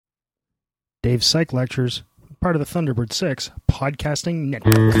Dave's Psych Lectures, part of the Thunderbird 6 podcasting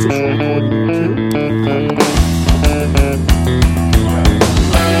network.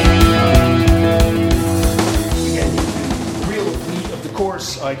 Real meat of the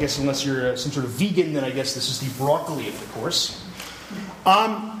course, I guess, unless you're some sort of vegan, then I guess this is the broccoli of the course.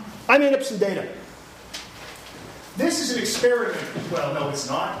 I made up some data. This is an experiment. Well, no, it's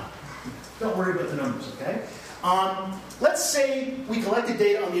not. Don't worry about the numbers, okay? Let's say we collected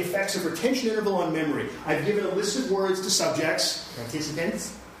data on the effects of retention interval on memory. I've given a list of words to subjects,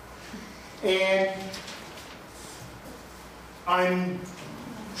 participants, and I'm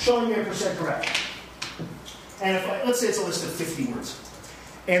showing their percent correct. And if let's say it's a list of 50 words.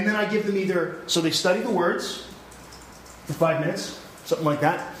 And then I give them either, so they study the words for 5 minutes, something like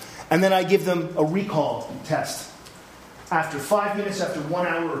that, and then I give them a recall test after 5 minutes, after 1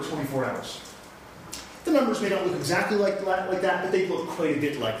 hour, or 24 hours. The numbers may not look exactly like that, but they look quite a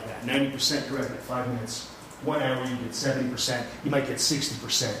bit like that. 90% correct at 5 minutes. 1 hour, you get 70%. You might get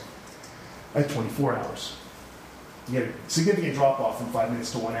 60% at 24 hours. You get a significant drop-off from 5 minutes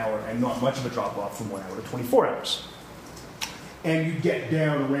to 1 hour, and not much of a drop-off from 1 hour to 24 hours. And you get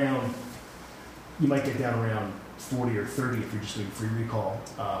down around, you might get down around 40 or 30 if you're just doing free recall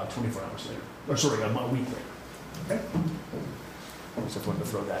 24 hours later. Or sorry, a week later. Okay? I just wanted to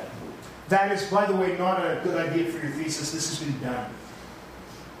throw that in. That is, by the way, not a good idea for your thesis. This has been done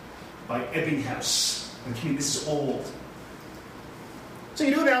by Ebbinghaus. Okay, this is old. So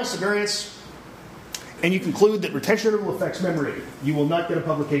you do analysis of variance, and you conclude that retention interval affects memory. You will not get a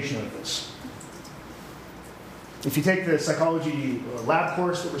publication out of this. If you take the psychology lab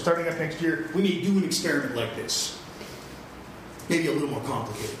course that we're starting up next year, we may do an experiment like this. Maybe a little more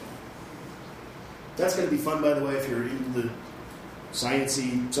complicated. That's going to be fun, by the way, if you're into the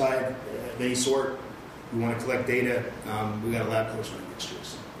sciencey side of any sort. We want to collect data. We got a lab course running next year.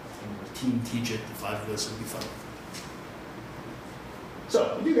 So we'll team teach it. The 5 of us. It'll be fun.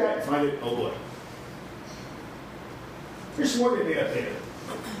 So you do that. You find it. Oh boy. Here's some more made up data.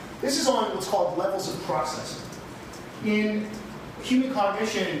 This is on what's called levels of processing. In human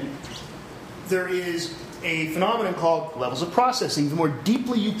cognition, there is a phenomenon called levels of processing. The more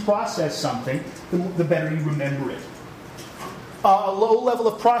deeply you process something, the better you remember it. A low level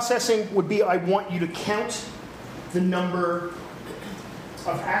of processing would be I want you to count the number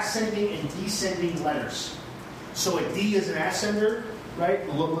of ascending and descending letters. So a D is an ascender, right?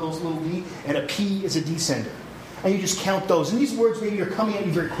 A little D, and a P is a descender. And you just count those. And these words maybe are coming at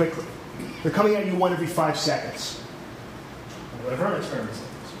you very quickly. They're coming at you one every 5 seconds. I've run experiments like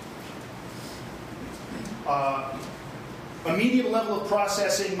this. A medium level of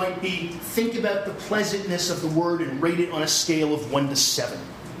processing might be think about the pleasantness of the word and rate it on a scale of 1 to 7.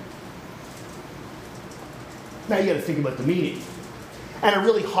 Now you got to think about the meaning. And a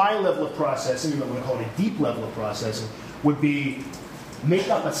really high level of processing, I'm going to call it a deep level of processing, would be make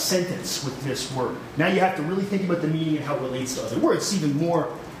up a sentence with this word. Now you have to really think about the meaning and how it relates to other words. It's even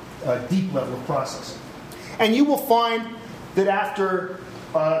more deep level of processing. And you will find that after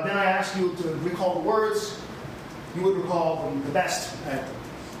then I ask you to recall the words, you would recall them the best at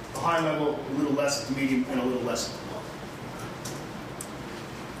the high level, a little less at the medium, and a little less at the low.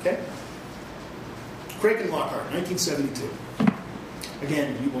 Okay? Craig and Lockhart, 1972.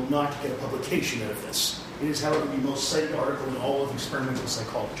 Again, you will not get a publication out of this. It is, however, the most cited article in all of experimental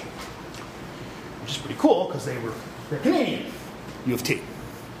psychology. Which is pretty cool, because they're Canadian. U of T.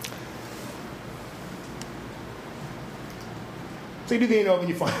 So you do the ANOVA and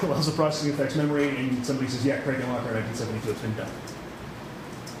you find the levels of processing affects memory, and somebody says, yeah, Craig and Lockhart, 1972, it's been done.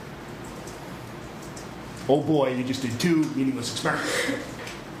 Oh boy, you just did 2 meaningless experiments.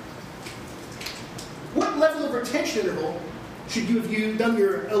 What level of retention interval should you have done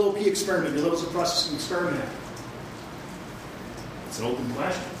your LOP experiment, your levels of processing experiment at? It's an open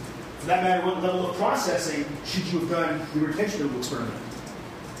question. For that matter, what level of processing should you have done your retention interval experiment at?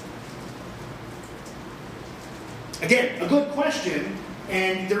 Again, a good question,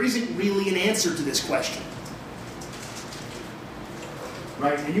 and there isn't really an answer to this question.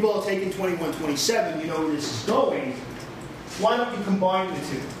 Right? And you've all taken 2127, you know where this is going. Why don't you combine the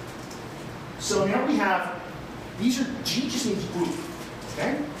two? So now we have, G just means group.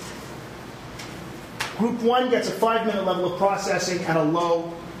 Okay? Group 1 gets a 5-minute level of processing and a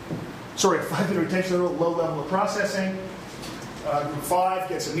 5-minute retention interval, low level of processing. Group 5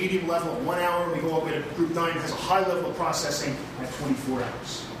 gets a medium level at 1 hour. We go up to Group 9 has a high level of processing at 24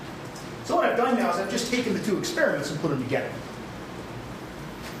 hours. So what I've done now is I've just taken the 2 experiments and put them together.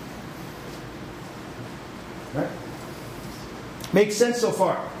 Right? Makes sense so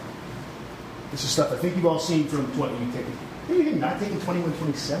far. This is stuff I think you've all seen from 20. You have not taken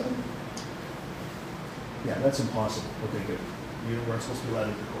 2127? Yeah, that's impossible. Okay, good. You weren't supposed to be allowed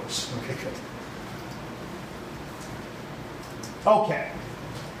into the course. Okay, good. Okay.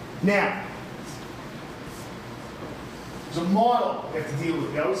 Now, there's a model we have to deal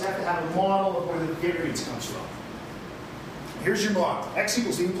with. We always have to have a model of where the variance comes from. Here's your model. X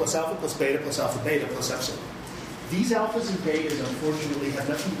equals mu plus alpha beta plus epsilon. These alphas and betas, unfortunately, have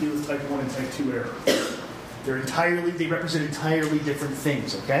nothing to do with type 1 and type 2 error. They represent entirely different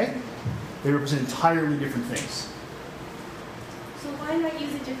things, okay? They represent entirely different things. So why not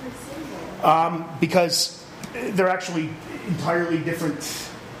use a different symbol? Because they're actually entirely different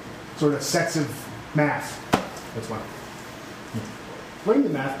sort of sets of math. That's why. Blame the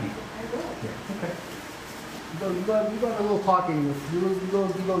math people. I will. Yeah. Okay. You got a little talking with you go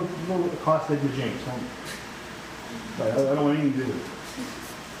with the cost of the James. But I don't want anything to do with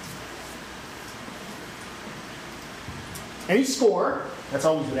it. Any score, that's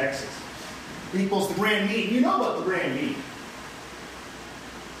always with x's, equals the grand mean. You know about the grand mean.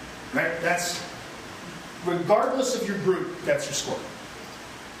 Right? That's, regardless of your group, that's your score.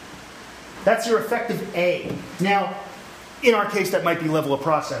 That's your effective A. Now, in our case, that might be level of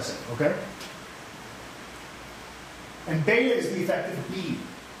processing, okay? And beta is the effective B.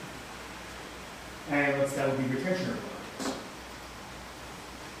 And that would be retention requirements.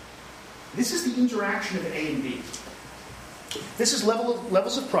 This is the interaction of A and B. This is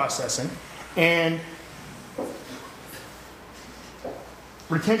levels of processing, and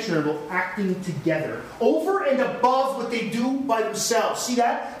retention interval acting together over and above what they do by themselves. See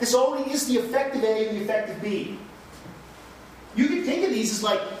that? This already is the effective A and the effective B. You can think of these as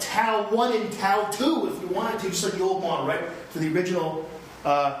like tau 1 and tau 2 if you wanted to, just like the old model, right? For the original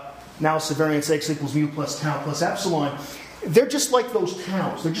analysis of variance x equals mu plus tau plus epsilon. They're just like those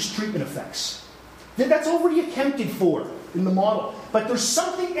taus. They're just treatment effects. That's already accounted for in the model. But there's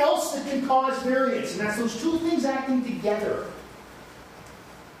something else that can cause variance, and that's those two things acting together.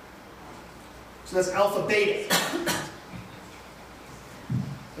 So that's alpha beta.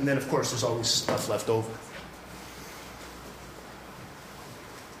 And then, of course, there's always stuff left over.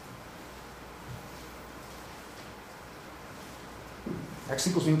 X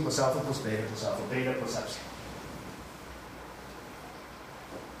equals mu plus alpha beta plus epsilon.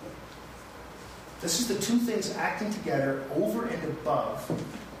 This is the two things acting together over and above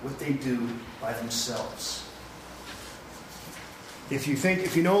what they do by themselves. If you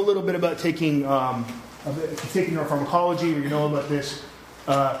know a little bit about taking neuropharmacology, or you know about this,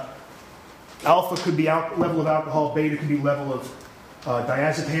 alpha could be level of alcohol, beta could be level of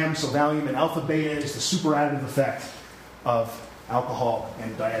diazepam, so Valium, and alpha beta is the superadditive effect of alcohol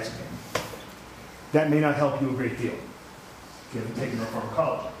and diazepam. That may not help you a great deal if you haven't taken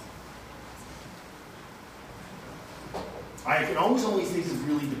neuropharmacology. I can always only think of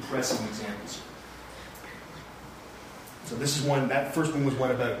really depressing examples. So this is one, that first one was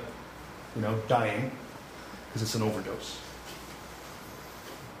one about, dying, because it's an overdose.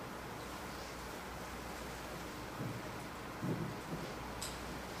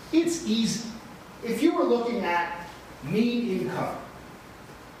 It's easy. If you were looking at mean income,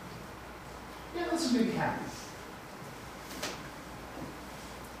 let's just make happy.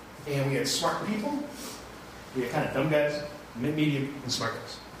 And we had smart people, we had kind of dumb guys, medium, and smart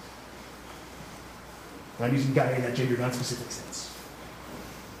guys. And I'm using guy in that gender non-specific sense.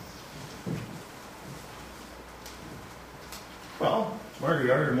 Well, smarter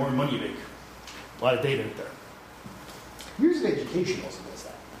you are, the more money you make. A lot of data out there. Years of education also does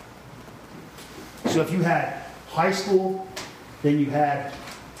that. So if you had high school, then you had,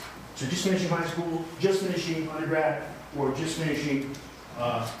 so just finishing high school, just finishing undergrad, or just finishing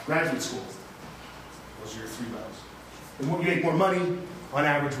graduate school. Those are your three levels. The more you make more money, on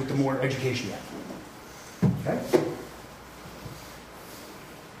average, with the more education you have. Okay?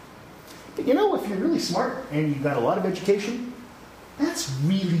 But if you're really smart and you've got a lot of education, that's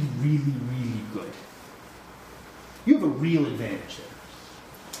really, really, really good. You have a real advantage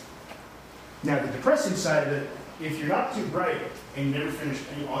there. Now, the depressing side of it, if you're not too bright and you never finish,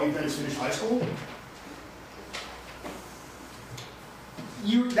 and all you've done is finish high school,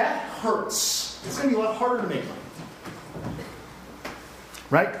 that hurts. It's going to be a lot harder to make money.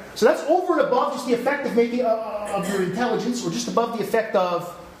 Right? So that's over and above just the effect of maybe of your intelligence, or just above the effect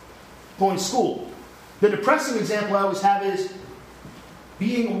of going to school. The depressing example I always have is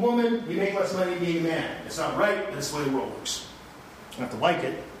being a woman, you make less money than being a man. It's not right, but it's the way the world works. You don't have to like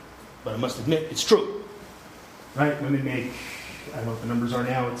it, but I must admit it's true. Right? Women make, I don't know what the numbers are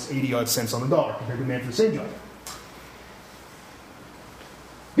now, it's 80-odd cents on the dollar compared to men for the same job.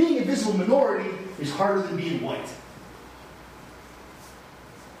 Being a visible minority is harder than being white.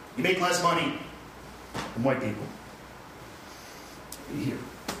 You make less money, from white people. Here.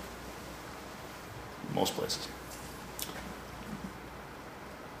 Most places.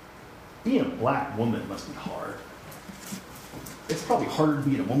 Being a black woman must be hard. It's probably harder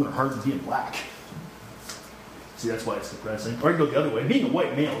being a woman or harder being black. See, that's why it's depressing. Or you can go the other way. Being a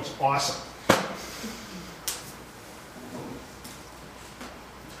white male is awesome.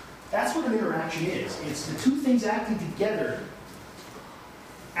 That's what an interaction is. It's the two things acting together,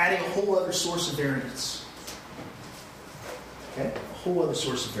 adding a whole other source of variance. Okay? A whole other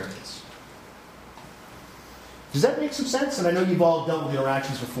source of variance. Does that make some sense? And I know you've all dealt with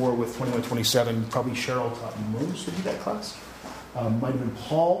interactions before with 2127. Probably Cheryl taught most of you that class. Might have been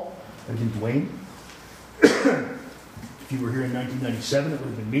Paul, might have been Dwayne. If you were here in 1997, it would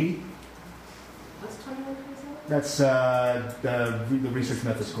have been me. What's 2127? That's the research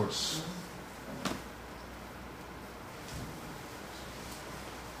methods course.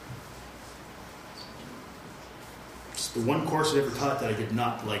 It's the one course I ever taught that I did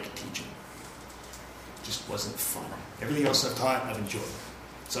not like teaching. It just wasn't fun. Everything else I've taught, I've enjoyed.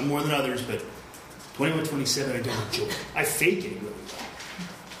 Some more than others, but 2127 I don't enjoy. I fake it really well.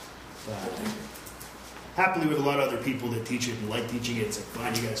 But happily with a lot of other people that teach it and like teaching it, it's like,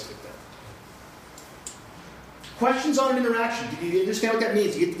 fine, you guys pick that. Questions on an interaction. Do you understand what that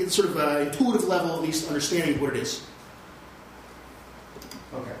means? You get sort of an intuitive level, at least understanding of what it is.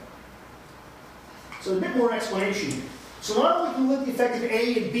 Okay. So a bit more explanation. So not only can we look at the effect of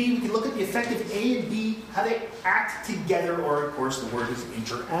A and B, we can look at the effect of A and B, how they act together, or of course the word is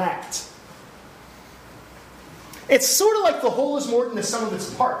interact. It's sort of like the whole is more than the sum of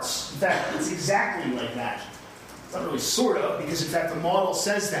its parts. In fact, it's exactly like that. It's not really sort of, because in fact the model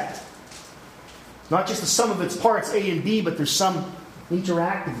says that. Not just the sum of its parts, A and B, but there's some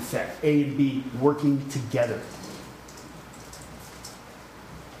interactive effect, A and B working together.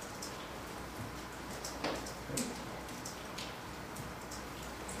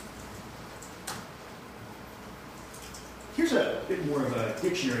 Here's a bit more of a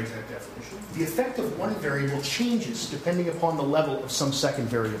dictionary type definition. The effect of one variable changes depending upon the level of some second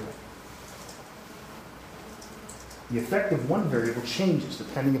variable. The effect of one variable changes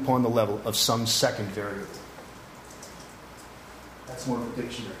depending upon the level of some second variable. That's more of a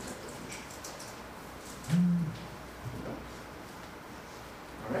dictionary type definition.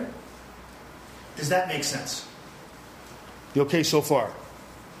 All right? Does that make sense? You okay so far?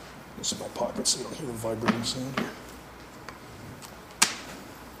 This is my pocket so you don't hear the vibrating sound here.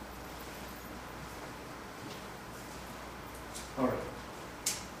 All right.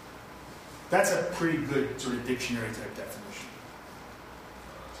 That's a pretty good sort of dictionary type definition.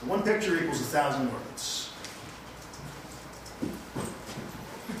 So one picture equals 1,000 words.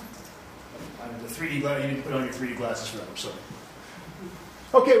 The 3D glass, you didn't put on your 3D glasses for that, I'm sorry.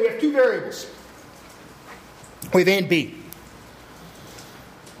 Okay, we have two variables. We have A and B.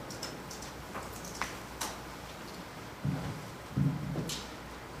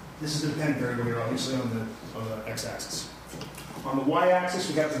 This is the dependent variable here, obviously, on the x-axis. On the y-axis,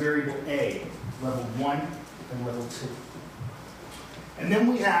 we have the variable A, level 1 and level 2. And then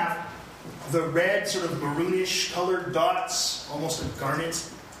we have the red, sort of maroonish colored dots, almost a garnet.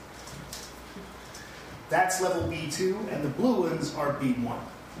 That's level B2, and the blue ones are B1.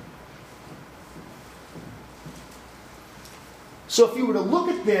 So if you were to look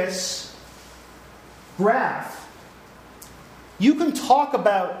at this graph, you can talk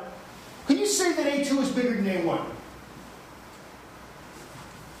about, can you say that A2 is bigger than A1?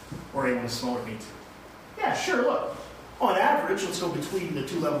 Or A1 is smaller than B2? Yeah, sure, look. On average, let's go between the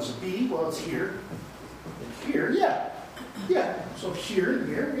two levels of B. Well, it's here and here. Yeah. So here and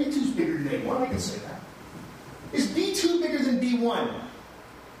here. A2 is bigger than A1. I can say that. Is B2 bigger than B1?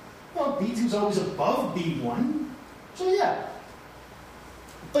 Well, B2 is always above B1. So yeah.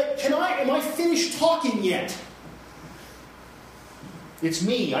 But am I finished talking yet? It's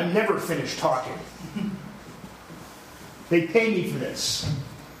me. I'm never finished talking. They pay me for this.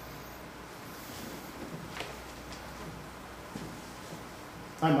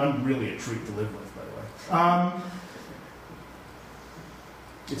 I'm really a treat to live with, by the way.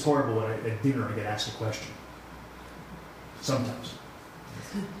 It's horrible when at dinner I get asked a question. Sometimes.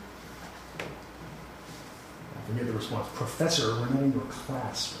 I forget the response. Professor, we're not in your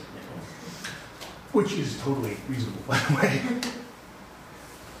class right now. Which is totally reasonable, by the way.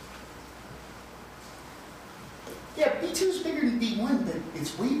 Yeah, B2 is bigger than B1, but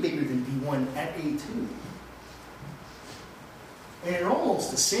it's way bigger than B1 at A2. And they're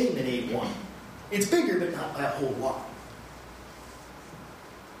almost the same at A1. It's bigger, but not by a whole lot.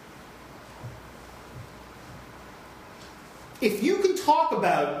 If you can talk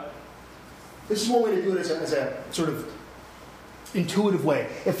about This is one way to do it as a sort of intuitive way.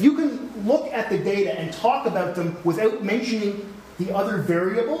 If you can look at the data and talk about them without mentioning the other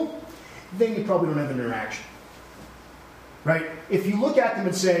variable, then you probably don't have an interaction. Right? If you look at them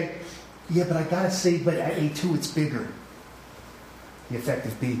and say, yeah, but I got to say, but at A2 it's bigger, the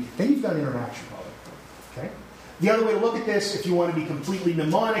effective B, then you've got an interaction problem. Okay? The other way to look at this, if you want to be completely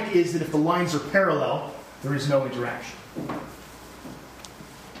mnemonic, is that if the lines are parallel, there is no interaction.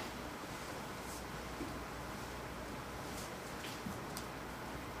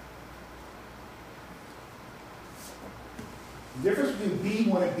 The difference between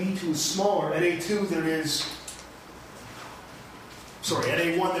B1 and B2 is smaller. At A2 there is... Sorry, at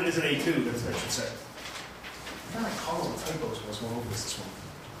A1 there is at A2, I should say. I call them typos when I was going over this one.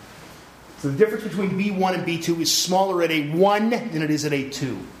 So the difference between B1 and B2 is smaller at A1 than it is at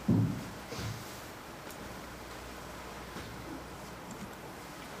A2.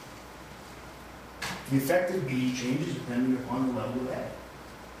 The effective B changes depending upon the level of A.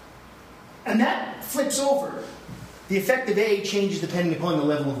 And that flips over. The effective A changes depending upon the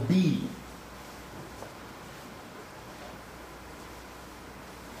level of B.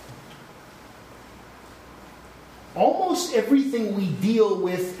 Almost everything we deal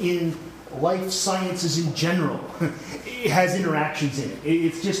with in life sciences in general has interactions in it.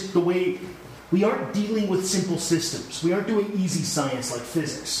 It's just the way we aren't dealing with simple systems. We aren't doing easy science like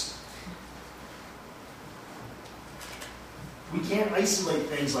physics. We can't isolate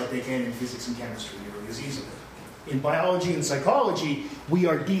things like they can in physics and chemistry or as easily. In biology and psychology, we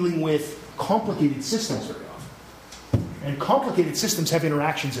are dealing with complicated systems very often. And complicated systems have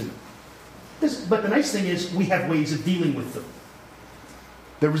interactions in them. But the nice thing is we have ways of dealing with them.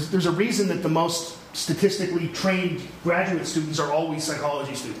 There's a reason that the most statistically trained graduate students are always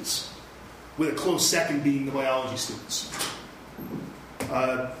psychology students, with a close second being the biology students.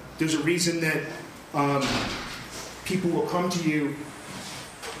 There's a reason that people will come to you.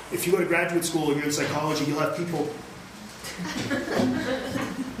 If you go to graduate school and you're in psychology, you'll have people...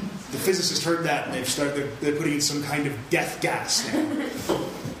 The physicists heard that and they're putting in some kind of death gas now.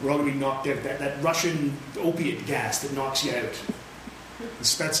 We're all going to be knocked out. That Russian opiate gas that knocks you out. The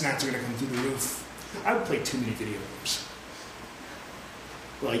Spetsnaz are going to come through the roof. I would play too many video games.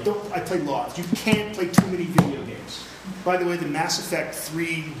 Well, I play lots. You can't play too many video games. By the way, the Mass Effect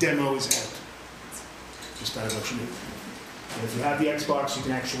 3 demo is out. Just thought I'd let you know. And if you have the Xbox, you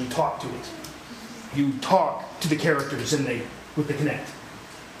can actually talk to it. You talk to the characters with the Kinect.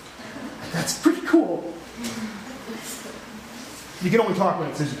 That's pretty cool. You can only talk when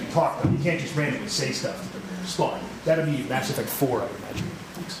it says you can talk, though. You can't just randomly say stuff. Spawn. That'd be Mass Effect 4, I would imagine.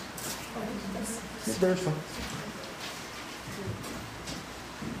 Thanks. It's very fun.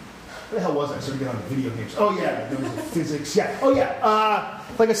 What the hell was I? I started getting on the video games. Oh, yeah. There was physics. Yeah. Oh, yeah.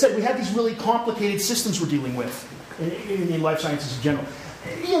 Like I said, we have these really complicated systems we're dealing with in life sciences in general.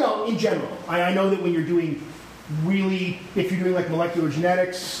 You know, in general. I know that when you're doing if you're doing like molecular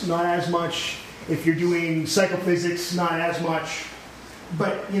genetics, not as much. If you're doing psychophysics, not as much.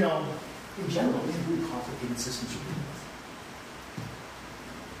 But, you know, in general, we have really complicated systems we're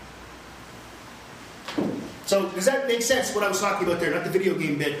dealing with. So does that make sense, what I was talking about there? Not the video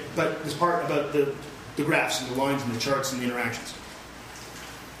game bit, but this part about the graphs and the lines and the charts and the interactions.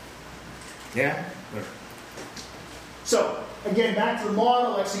 Yeah? Right. So, again, back to the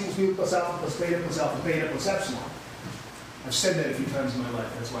model, x equals mu plus alpha plus beta plus epsilon. I've said that a few times in my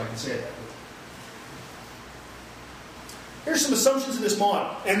life, that's why I can say it that way. Here's some assumptions in this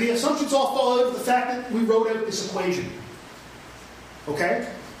model. And the assumptions all fall out of the fact that we wrote out this equation. Okay?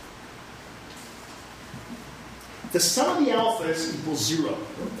 The sum of the alphas equals 0. What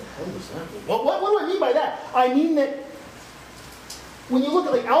the hell does that mean? What do I mean by that? I mean that when you look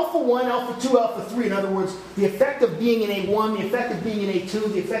at like alpha 1, alpha 2, alpha 3, in other words, the effect of being in A1, the effect of being in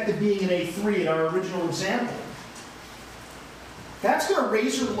A2, the effect of being in A3 in our original example, that's going to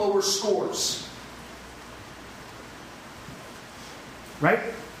raise or lower scores. Right?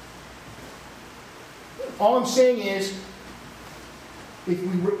 All I'm saying is,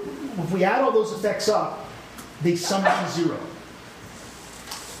 if we add all those effects up, they sum to 0.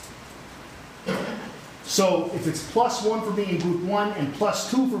 So if it's plus 1 for being in group 1 and plus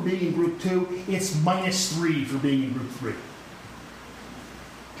 2 for being in group 2, it's minus 3 for being in group 3.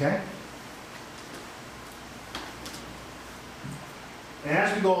 Okay? And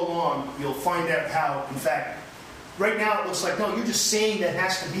as we go along, you'll find out how, in fact, right now it looks like, no, you're just saying that it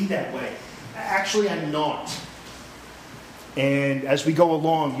has to be that way. Actually, I'm not. And as we go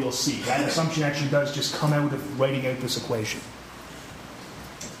along, you'll see. That assumption actually does just come out of writing out this equation.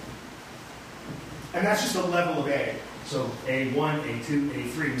 And that's just the level of A. So A1, A2,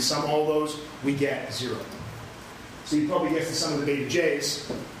 A3, we sum all those, we get 0. So you probably guess the sum of the beta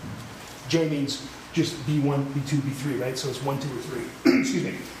j's. J means just B1, B2, B3, right? So it's 1, 2, or 3. Excuse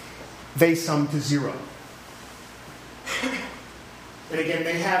me. They sum to 0. And again,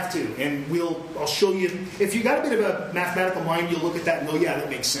 they have to. And I'll show you. If you got a bit of a mathematical mind, you'll look at that and go, yeah, that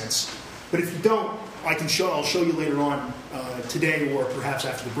makes sense. But if you don't, I'll show you later on today or perhaps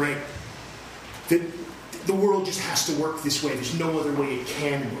after the break that the world just has to work this way. There's no other way it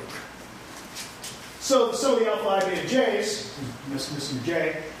can work. So the sum of the alpha I beta j's, missing the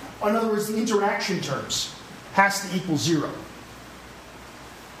j, in other words, the interaction terms has to equal 0.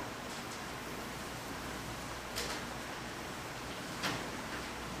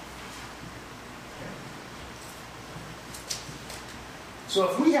 So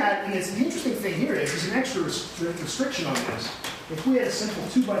if we had, and the interesting thing here is, there's an extra restriction on this. If we had a simple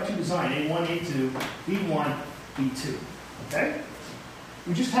 2x2 design, A1, A2, B1, B2, okay?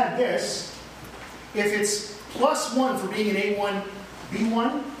 We just had this. If it's plus 1 for being an A1,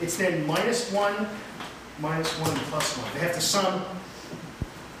 B1, it's then minus 1, and plus 1. They have to sum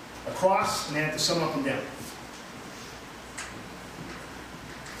across, and they have to sum up and down.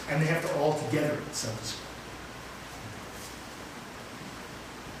 And they have to all together, it says.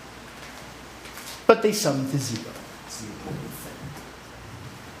 But they sum to 0. It's the important thing.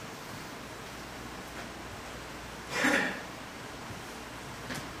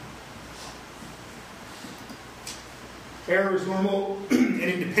 Error is normal and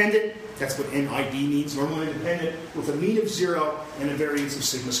independent. That's what NID means, normal and independent, with a mean of 0 and a variance of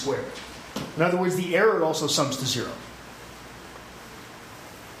sigma squared. In other words, the error also sums to 0.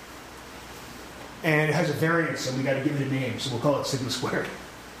 And it has a variance, so we got to give it a name, so we'll call it sigma squared.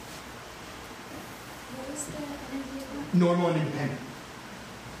 Normal and independent.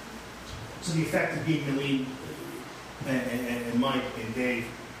 So the effect of being Eileen and Mike and Dave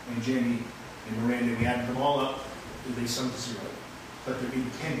and Jamie and Miranda, we added them all up, they sum to 0. But they're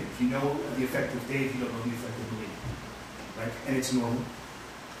independent. If you know the effect of Dave, you don't know the effect of Eileen. Right? And it's normal.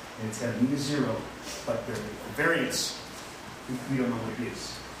 And it's got a mean of 0, but the variance, we don't know what it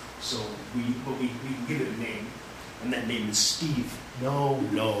is. So we can give it a name, and that name is Steve. No,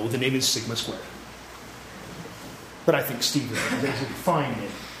 the name is sigma squared. But I think Steve is a fine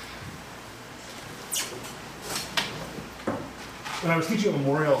name. When I was teaching at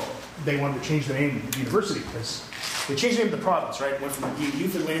Memorial, they wanted to change the name of the university because they changed the name of the province, right? It went from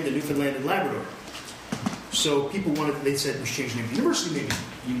Newfoundland to Newfoundland and Labrador. So people they said we should change the name of the university,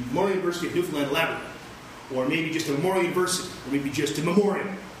 maybe Memorial University of Newfoundland and Labrador. Or maybe just a Memorial University, or maybe just a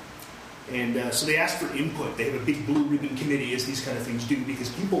Memorial. And so they asked for input. They have a big blue ribbon committee, as these kind of things do, because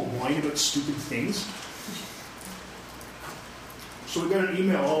people whine about stupid things. So we got an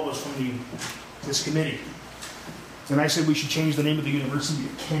email, all of us, from this committee. And I said we should change the name of the university to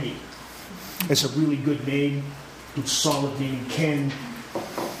Kenny. It's a really good name, good solid name, Ken.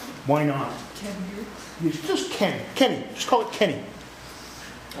 Why not? Just Ken. Kenny. Just call it Kenny.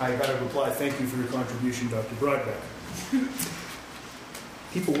 I got a reply, thank you for your contribution, Dr. Broadbeck.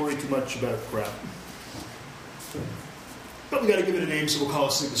 People worry too much about crap. But we got to give it a name, so we'll call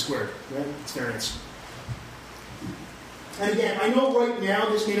it sigma squared. Right? It's variance. And again, I know right now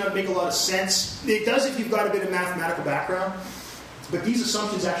this may not make a lot of sense. It does if you've got a bit of mathematical background. But these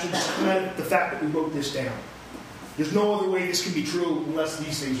assumptions actually just come out of the fact that we wrote this down. There's no other way this can be true unless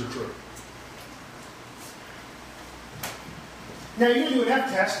these things are true. Now you're going to do an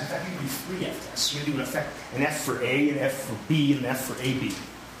F test. In fact, you're going to do 3 F tests. You're going to do an F for A, an F for B, and an F for AB.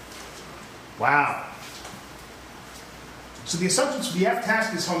 Wow. So the assumptions for the F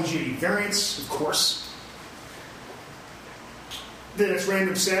test is homogeneity variance, of course. Then it's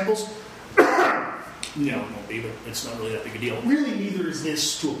random samples. No, it won't be, but it's not really that big a deal. Really, neither is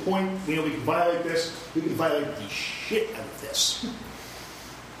this to a point. We know we can violate this. We can violate the shit out of this.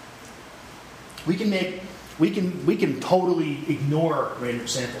 We can totally ignore random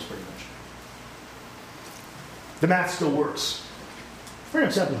samples pretty much. The math still works.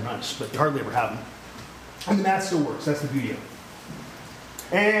 Random samples are nice, but you hardly ever have them. And the math still works. That's the beauty of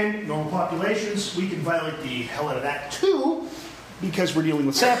it. And normal populations, we can violate the hell out of that too, because we're dealing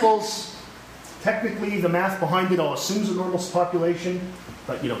with samples. Technically, the math behind it all assumes a normal population,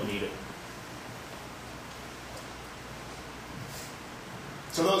 but you don't need it.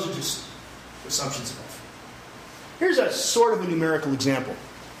 So those are just assumptions of F. Here's a sort of a numerical example.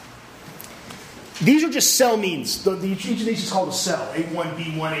 These are just cell means. Each of these is called a cell. A1,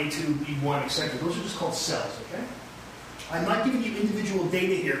 B1, A2, B1, etc. Those are just called cells, okay? I'm not giving you individual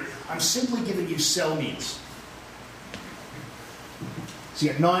data here. I'm simply giving you cell means. So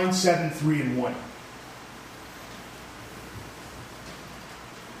you have 9, 7, 3, and 1.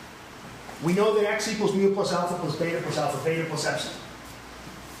 We know that x equals mu plus alpha beta plus epsilon.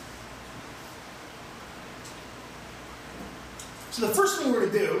 So the first thing we're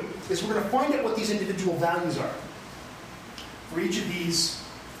going to do is we're going to find out what these individual values are for each of these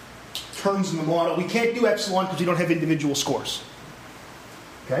terms in the model. We can't do epsilon because we don't have individual scores.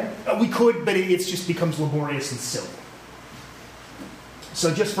 Okay? We could, but it just becomes laborious and silly.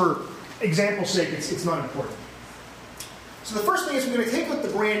 So just for example's sake, it's not important. So the first thing is we're going to take out the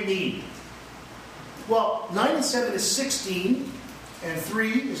grand mean. Well, 9 and 7 is 16, and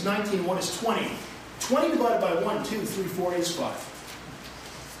 3 is 19, and 1 is 20. 20 divided by 1, 2, 3, 4 is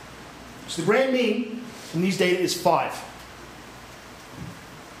 5. So the grand mean in these data is 5.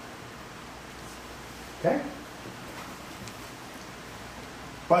 Okay?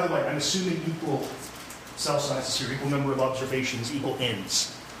 By the way, I'm assuming equal cell sizes here, equal number of observations, equal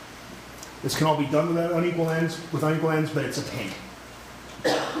ends. This can all be done with unequal ends, but it's a pain.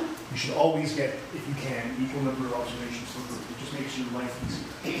 You should always get, if you can, equal number of observations per group. It just makes your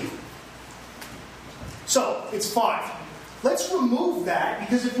life easier. So, it's 5. Let's remove that,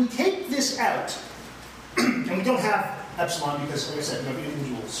 because if we take this out, and we don't have epsilon because, like I said, we have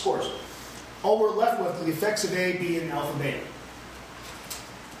individual scores, all we're left with are the effects of A, B, and alpha, beta.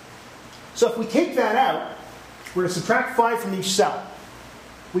 So if we take that out, we're going to subtract 5 from each cell.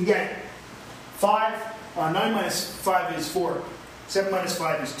 We get 5, 9 minus 5 is 4, 7 minus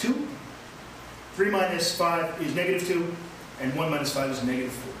 5 is 2, 3 minus 5 is negative 2, and 1 minus 5 is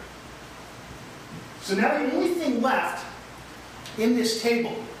negative 4. So now the only thing left in this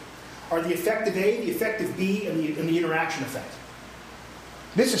table are the effect of A, the effect of B, and the interaction effect.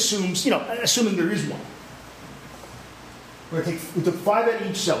 This assumes, assuming there is one. We took 5 out of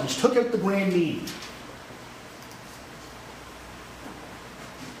each cell. We just took out the grand mean.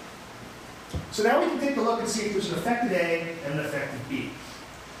 So now we can take a look and see if there's an effect of A and an effect of B.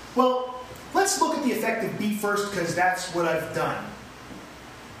 Well, let's look at the effect of B first, because that's what I've done.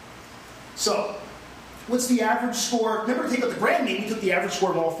 So, what's the average score? Remember, to take out the grand mean, we took the average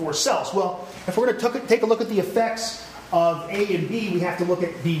score of all 4 cells. Well, if we're going to take a look at the effects of A and B, we have to look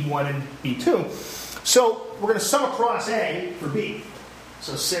at B1 and B2. So, we're going to sum across A for B.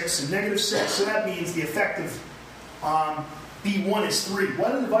 So 6 and negative 6. So that means the effect of B1 is 3.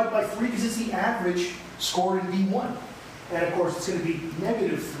 Why do we divide by 3? Because it's the average score in B1. And of course, it's going to be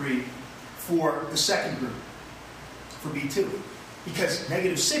negative 3 for the second group, for B2. Because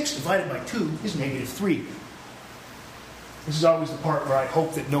negative 6 divided by 2 is negative 3. This is always the part where I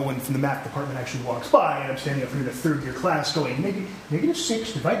hope that no one from the math department actually walks by, and I'm standing up here in a third year class going, negative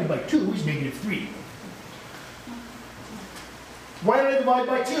 6 divided by 2 is negative 3. Why did I divide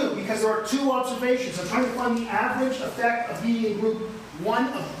by 2? Because there are 2 observations. I'm trying to find the average effect of being in group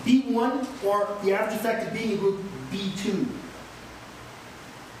 1 of B1 or the average effect of being in group B2.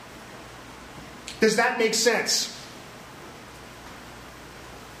 Does that make sense?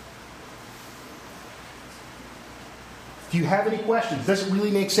 Do you have any questions? Does it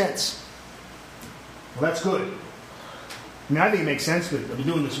really make sense? Well, that's good. I mean, I think it makes sense, but I've been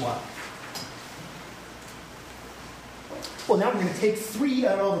doing this a while. Well, now we're going to take 3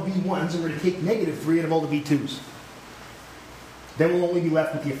 out of all the B1s, and we're going to take negative 3 out of all the B2s. Then we'll only be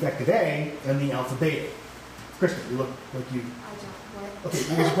left with the effect of A and the alpha beta. Kristen, you look like you... I don't. What? Okay,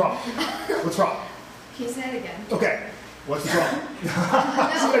 what's the problem? What's wrong? Can you say it again? Okay, what's the problem?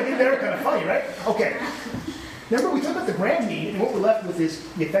 That's what I did there, kind of funny, right? Okay. Remember, we took out the grand mean, and what we're left with is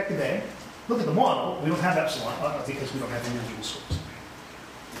the effect of A. Look at the model. We don't have epsilon because we don't have individual scores.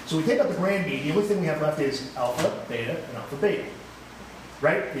 So we take out the grand mean. The only thing we have left is alpha, beta, and alpha, beta.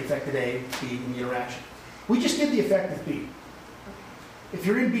 Right? The effect of A, B, and the interaction. We just did the effect of B. If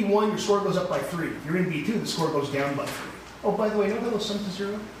you're in B1, your score goes up by 3. If you're in B2, the score goes down by 3. Oh, by the way, know how those sum to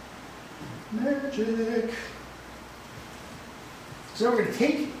 0? Magic. So now we're going to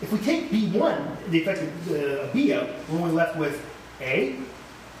take, if we take B1, the effect of B out, we're only left with A.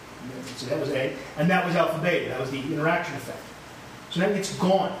 So that was A. And that was alpha beta. That was the interaction effect. So now it's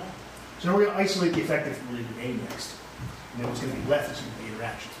gone. So now we're going to isolate the effect of A next. And then what's going to be left is going to be the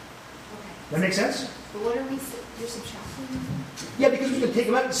interaction. Okay. That make sense? But what are we, you're subtracting? Yeah, because we're going to take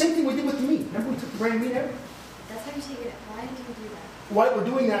them out. The same thing we did with the mean. Remember we took the grand mean out? That's how you take it out. Why did you do that? Why we're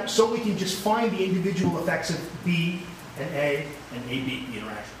doing that so we can just find the individual effects of B and A and AB, the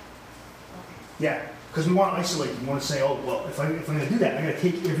interaction. Okay. Yeah, because we want to isolate them. We want to say, oh, well, if I'm going to do that, I'm going to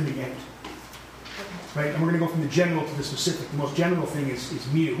take everything out. Okay. Right? And we're going to go from the general to the specific. The most general thing is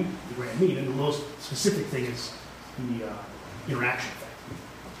mu, the grand mean, and the most specific thing is the interaction effect.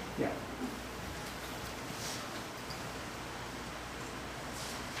 Yeah.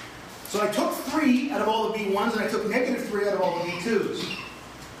 So I took 3 out of all the B1s, and I took negative 3 out of all the B2s.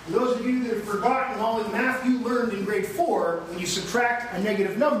 For those of you that have forgotten all the math you learned in grade 4, when you subtract a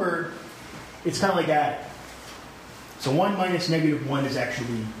negative number, it's kind of like adding. So 1 minus negative 1 is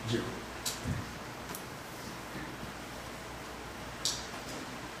actually 0.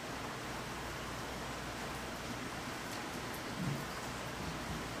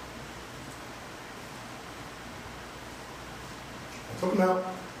 Took them out.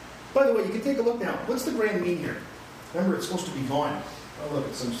 By the way, you can take a look now. What's the grand mean here? Remember, it's supposed to be gone. Oh, look,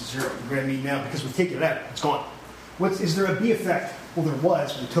 it sums to 0. The grand mean now, because we've taken it out, it's gone. Is there a B effect? Well, there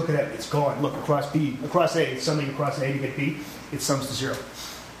was. We took it out. It's gone. Look, across A, it's summing across A to get B. It sums to 0.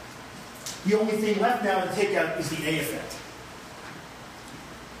 The only thing left now to take out is the A effect.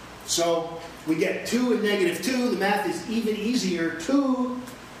 So we get 2 and negative 2. The math is even easier. 2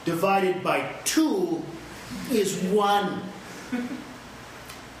 divided by 2 is 1. The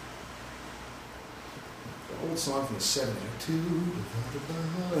old song from the 70s. 2 divided by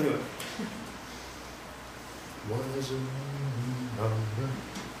 1. Anyway.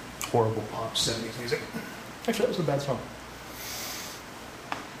 Horrible pop 70s music. Actually, that was a bad song.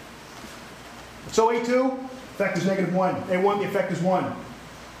 So A2, effect is negative 1. A1, the effect is 1.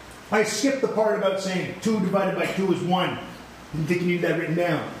 I skipped the part about saying 2 divided by 2 is 1. Didn't think you needed that written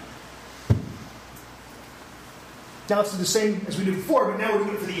down. Now let's do the same as we did before, but now we're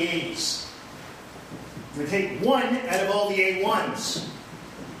doing it for the A's. We're going to take 1 out of all the A1s.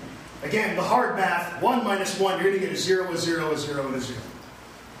 Again, the hard math, 1 minus 1, you're going to get a 0, a 0, a 0, and a 0.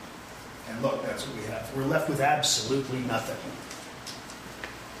 And look, that's what we have. We're left with absolutely nothing.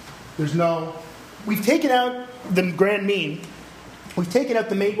 We've taken out the grand mean. We've taken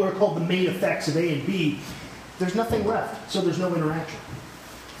out what are called the main effects of A and B. There's nothing left, so there's no interaction.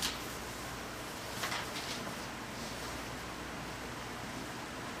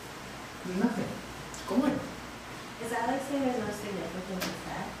 Nothing. It's gone. Is that like saying there's no significance of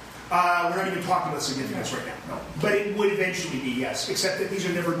that? We're not even talking about significance right now. No. But it would eventually be, yes. Except that these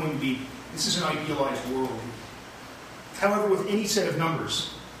are never going to be, this is an idealized world. However, with any set of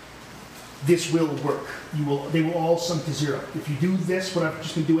numbers, this will work. They will all sum to 0. If you do this, what I've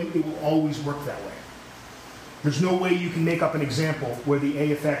just been doing, it will always work that way. There's no way you can make up an example where the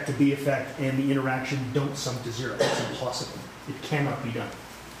A effect, the B effect, and the interaction don't sum to 0. It's impossible. It cannot be done.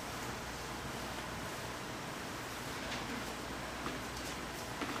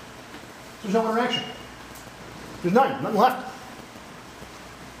 There's no interaction. There's none. Nothing left.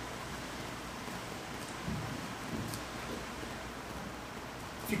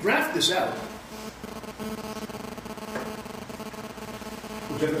 If you graph this out,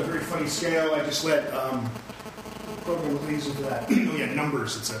 which I've got a very funny scale, I just let program with these into that. Oh yeah,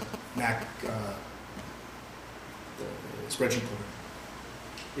 numbers. It's a Mac spreadsheet program.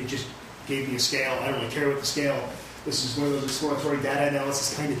 They just gave me a scale. I don't really care what the scale. This is one of those exploratory data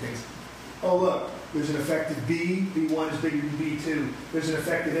analysis kind of things. Oh, look, there's an effective B. B1 is bigger than B2. There's an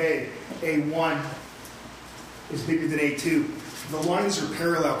effective A. A1 is bigger than A2. The lines are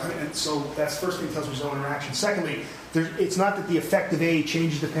parallel, and so that's the first thing that tells me there's no interaction. Secondly, it's not that the effective A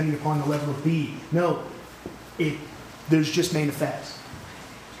changes depending upon the level of B. No, there's just main effects.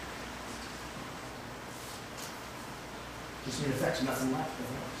 Just main effects, nothing left.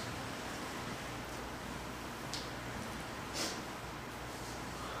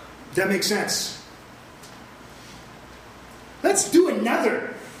 Does that make sense? Let's do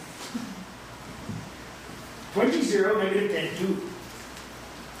another. 20, 0, negative 10, 2.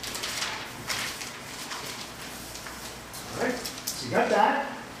 All right, so you got that.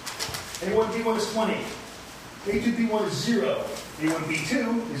 A1, B1 is 20. A2, B1 is 0. A1,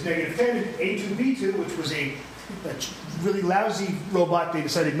 B2 is negative 10. And A2, B2, which was a really lousy robot they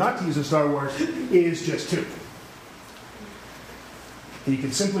decided not to use in Star Wars, is just 2. And you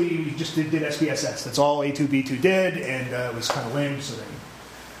can simply, just did SPSS. That's all A2, B2 did, and it was kind of lame, so they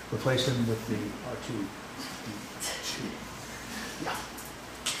replaced him with the R2, B2. Yeah.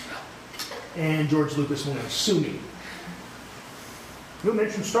 And George Lucas will now sue me. You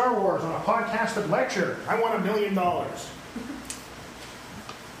mentioned Star Wars on a podcasted lecture. I want $1 million.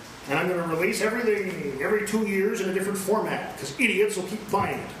 And I'm going to release everything every 2 years in a different format, because idiots will keep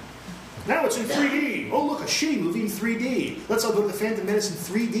buying it. Now it's in 3D. Oh, look, a shitty movie in 3D. Let's all go to the Phantom Menace in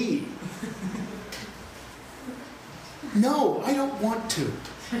 3D. No, I don't want to.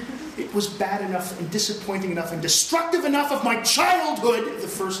 It was bad enough and disappointing enough and destructive enough of my childhood the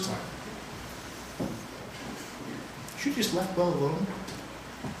first time. Should have just left well alone.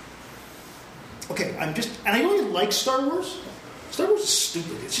 Okay, and I only like Star Wars. Star Wars is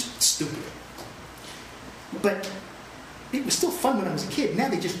stupid. It's just stupid. But it was still fun when I was a kid. Now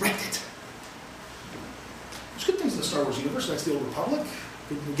they just wrecked it. There's good things in the Star Wars universe. That's the Old Republic.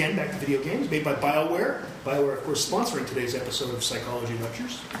 Again, back to video games, made by BioWare. BioWare, of course, sponsoring today's episode of Psychology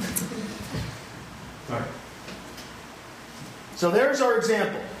Lectures. All right. So there's our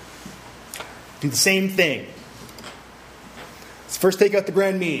example. Do the same thing. Let's first take out the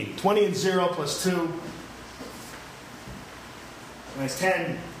grand mean. 20 and 0 plus 2 minus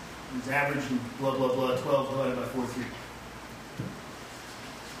 10 is average and blah, blah, blah. 12 divided by 4, 3.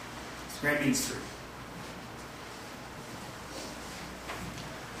 Grand means 3.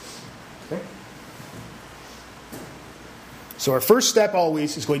 Okay. So our first step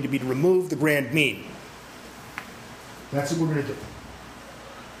always is going to be to remove the grand mean. That's what we're going to do.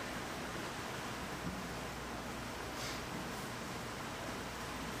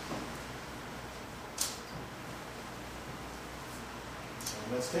 So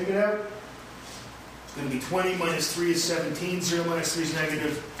let's take it out. It's going to be 20 minus 3 is 17. 0 minus 3 is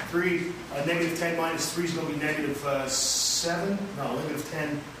negative 3. Negative 10 minus 3 is going to be negative 7. No, negative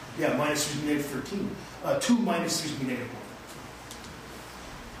 10. Yeah, minus 3 is negative 13. 2 minus 3 is going to be negative 1.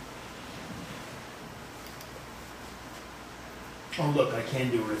 Oh, look, I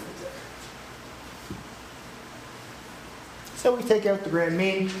can do arithmetic. So we take out the grand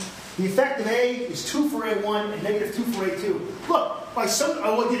mean. The effect of A is 2 for A1 and negative 2 for A2. Look, I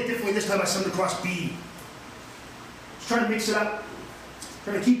did it differently this time. I summed across B. Just trying to mix it up.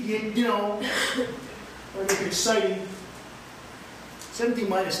 Trying to keep you, trying to make it exciting. 17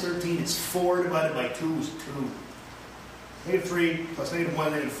 minus 13 is 4 divided by 2 is 2. Negative 3 plus negative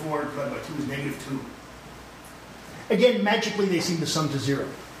 1, negative 4 divided by 2 is negative 2. Again, magically they seem to sum to 0.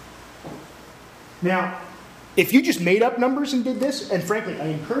 Now, if you just made up numbers and did this, and frankly, I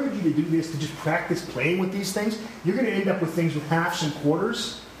encourage you to do this, to just practice playing with these things, you're going to end up with things with halves and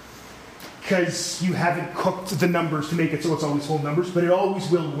quarters because you haven't cooked the numbers to make it so it's always whole numbers, but it always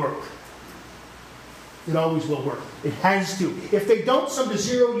will work. It always will work. It has to. If they don't sum to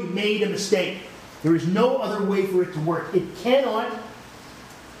 0, you made a mistake. There is no other way for it to work. It cannot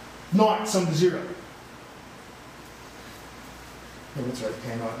not sum to 0. Oh, that's right.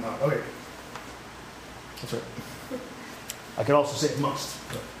 Cannot not. Okay. That's right. I could also say it must.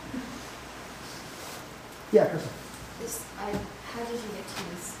 But. Yeah, Kristen. How did you get to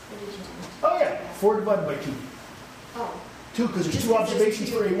this? What did you do? Oh, yeah. 4 divided by 2. Oh. 2, because there's 2 observations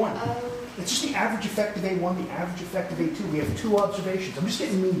for A1. Okay. It's just the average effect of A1, the average effect of A2. We have 2 observations. I'm just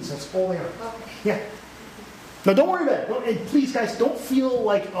getting means. That's all they are. Okay. Yeah. No, don't worry about it. And please, guys, don't feel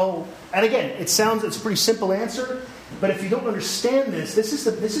like, oh... And again, it's a pretty simple answer, but if you don't understand this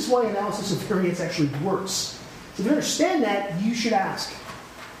is why analysis of variance actually works. So if you understand that, you should ask.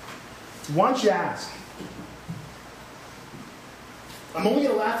 Why don't you ask? I'm only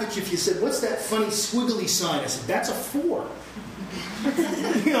going to laugh at you if you said, what's that funny squiggly sign? I said, that's a 4.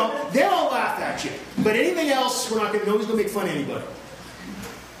 They'll all laugh at you. But anything else, nobody's going to make fun of anybody.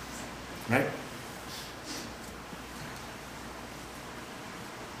 Right?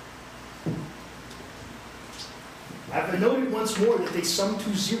 I've noted once more that they sum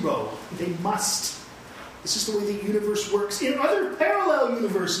to 0. They must. This is the way the universe works. In other parallel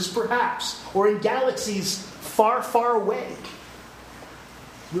universes, perhaps, or in galaxies far, far away.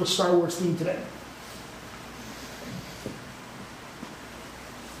 Real Star Wars theme today.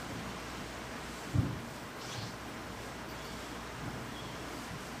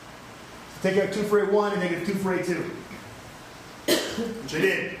 Take out 2 for A1 and negative 2 for A2. Which I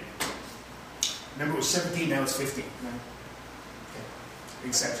did. Remember, it was 17, now it's 15. Right? Okay.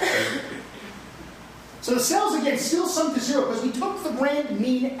 Exception. So the cells, again, still sum to 0 because we took the grand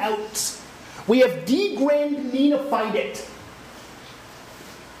mean out. We have de-grand meanified it.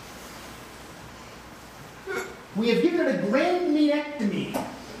 We have given it a grand meanectomy.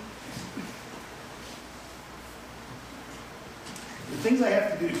 The things I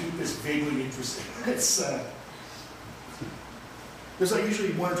have to do to keep this vaguely interesting. There's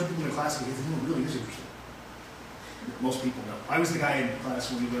usually 1 or 2 people in the class who think it really is interesting. Most people know. I was the guy in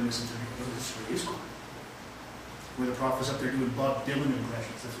class when we learned this interview. This really is cool. Where the prof was up there doing Bob Dylan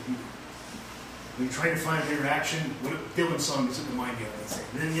impressions. That's what he did. When you're trying to find an interaction, what a Dylan song does it remind you of? They say,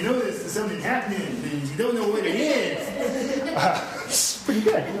 and then you know there's something happening, and you don't know what it is. It's pretty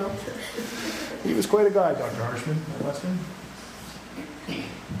good, He was quite a guy, Dr. Harshman, Westman.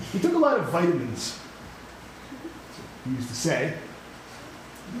 He took a lot of vitamins, he used to say.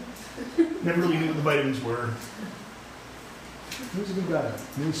 Never really knew what the vitamins were. He was a good guy.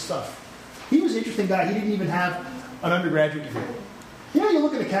 Knew his stuff. He was an interesting guy. He didn't even have an undergraduate degree. You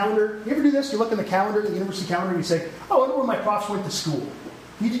look at the calendar. You ever do this? You look in the calendar, the university calendar, and you say, oh, I wonder where my profs went to school.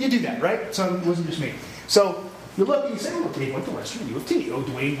 You do that, right? So it wasn't just me. So you look and you say, oh, Dave went to Western U of T. Oh,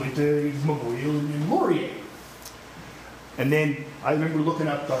 Dwayne went to Memorial and Laurier. And then I remember looking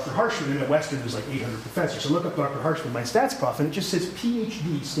up Dr. Harshman, and at Western there's like 800 professors. So I look up Dr. Harshman, my stats prof, and it just says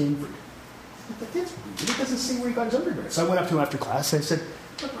PhD Stanford. But that's weird. It doesn't say where he got his undergrad. So I went up to him after class and I said,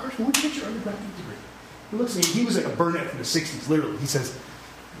 Dr. Harshman, where'd you get your undergraduate degree? He looks at me, he was like a burnout from the 60s, literally. He says,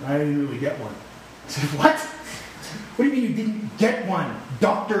 I didn't really get one. I said, what? What do you mean you didn't get one,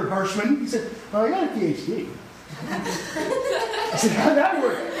 Dr. Harshman? He said, well, I got a PhD. I said, how did that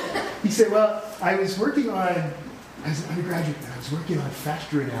work? He said, well, I was working on, as an undergraduate, I was working on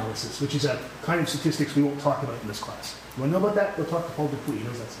factor analysis, which is a kind of statistics we won't talk about in this class. You want to know about that? We'll talk to Paul Dupuis. He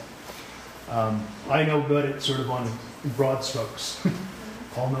knows that stuff. I know about it sort of on broad strokes.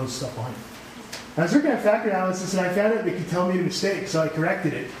 Paul knows stuff behind it. I was working on factor analysis, and I found out they could tell me a mistake, so I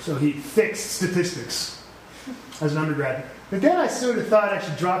corrected it. So he fixed statistics as an undergraduate. But then I sort of thought I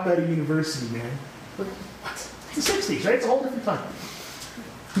should drop out of university, man. But what? It's the 60s, right? It's a whole different time.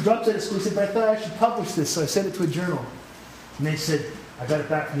 He dropped out of school. He said, but I thought I should publish this, so I sent it to a journal. And they said, I got it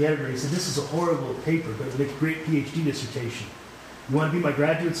back from the editor. He said, this is a horrible paper, but it would make a great PhD dissertation. You want to be my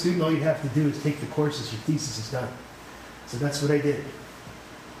graduate student? All you have to do is take the courses. Your thesis is done. So that's what I did.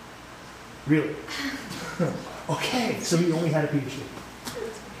 Really? Okay, so he only had a PhD.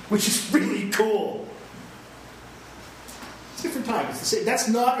 Which is really cool. It's a different time. It's the same. That's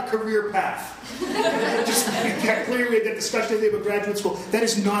not a career path. Just clearly that discussion today about graduate school. That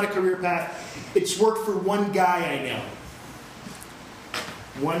is not a career path. It's worked for one guy I know.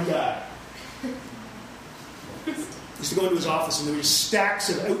 One guy. I used to go into his office and there were stacks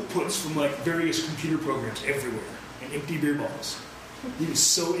of outputs from like various computer programs everywhere and empty beer bottles. He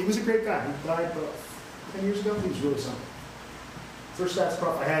was a great guy. He died about 10 years ago. He was really something. First stats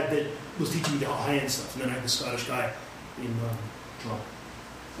prof I had that was teaching me the high-end stuff, and then I had the Scottish guy in Toronto.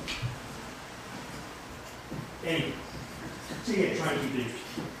 Anyway, so yeah, trying to keep it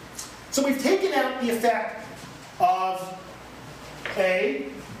interesting. So we've taken out the effect of A,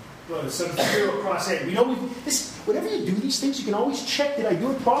 some 0 cross A. We know whenever you do these things, you can always check that I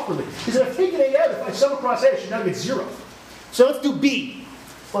do it properly. Because if I've taken A out, if I sum across A, I should now get 0. So let's do B.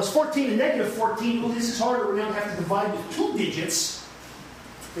 Plus 14 and negative 14. Well, this is harder. We're going to have to divide with 2 digits.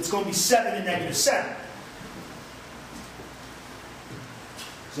 It's going to be 7 and negative 7.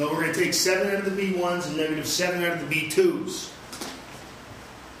 So we're going to take 7 out of the B1s and negative 7 out of the B2s.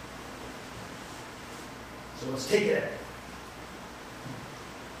 So let's take it out.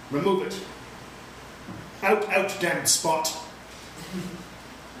 Remove it. Out, damn spot.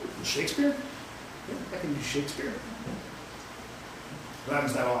 Shakespeare? Yeah, I can use Shakespeare.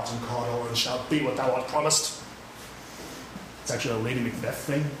 Lambs thou art and Cawdor, and shalt be what thou art promised. It's actually a Lady Macbeth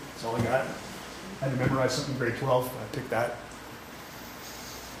thing. That's all I got. I had to memorize something in grade 12. I picked that.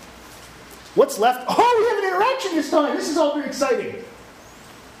 What's left? Oh, we have an interaction this time. This is all very exciting.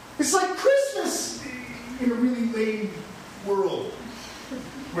 It's like Christmas in a really lame world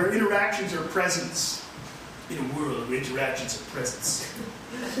where interactions are presents. In a world where interactions are presents.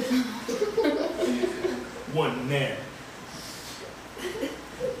 One man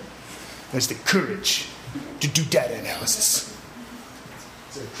has the courage to do data analysis.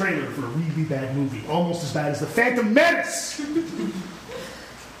 It's a trailer for a really bad movie, almost as bad as The Phantom Menace.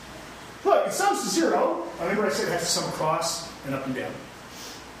 Look, it sums to 0. I remember I said it has to sum across and up and down.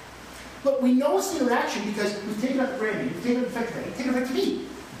 Look, we know it's the interaction because we've taken out the brand name, we've taken out the effective A, we've taken out the B.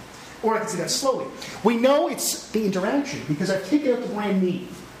 Or I can say that slowly. We know it's the interaction because I've taken out the brand name.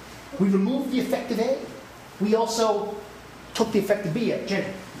 We removed the effective A. We also took the effective B out. Jenny?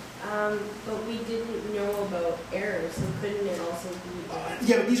 But we didn't know about errors, so couldn't it also be...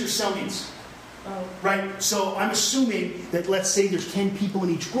 Yeah, but these are Selmians. Oh. Right? So I'm assuming that, let's say there's 10 people in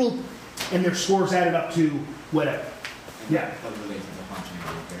each group, and their scores added up to whatever. Yeah. That relates to the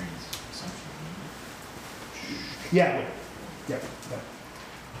functionality variance assumption. Yeah. Yeah.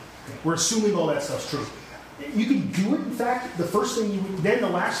 We're assuming all that stuff's true. You can do it, in fact, the first thing you would, then the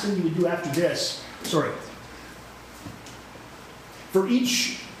last thing you would do after this, for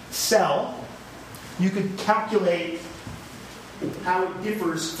each cell, you could calculate how it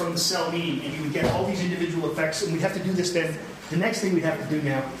differs from the cell mean, and you would get all these individual effects, and we'd have to do this then. The next thing we'd have to do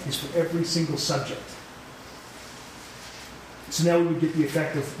now is for every single subject. So now we would get the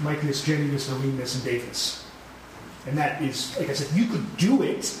effect of Mike-ness, Jenny-ness, Noreen-ness, and Davis. And that is, like I said, you could do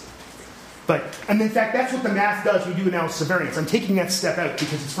it, and in fact, that's what the math does when you do analysis of variance. I'm taking that step out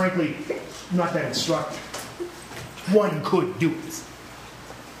because it's frankly not that instructive. One could do it.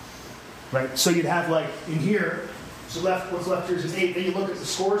 Right? So you'd have like in here, so what's left here is an 8. Then you look at the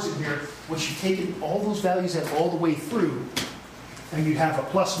scores in here, which you've taken all those values out all the way through, and you'd have a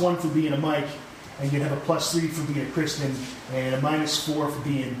 +1 for being a Mike, and you'd have a +3 for being a Kristen, and a -4 for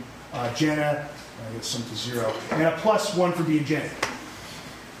being Jenna, I get sum to 0. And a plus 1 for being Jen.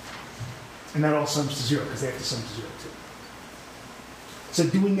 And that all sums to 0 because they have to sum to 0 too. So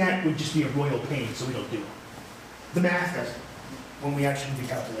doing that would just be a royal pain, so we don't do it. The math does it when we actually do the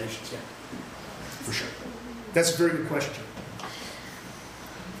calculations, yeah. For sure. That's a very good question.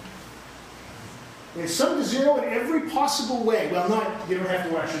 And sum to 0 in every possible way. Well, not, you don't have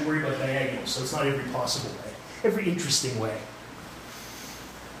to actually worry about diagonals, so it's not every possible way. Every interesting way.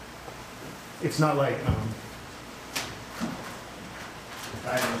 It's not like, diagonals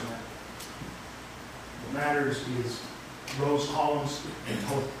matter. What matters is rows, columns, and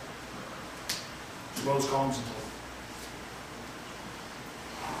total. Rows, columns, and total.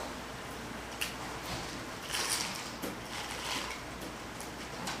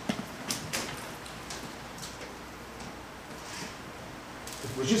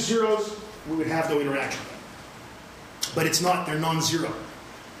 If it was just zeros, we would have no interaction. But it's not, they're non-zero.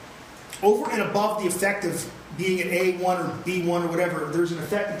 Over and above the effect of being an A1 or B1 or whatever, there's an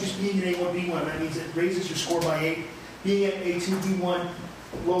effect of just being an A1, B1. That means it raises your score by 8. Being an A2, B1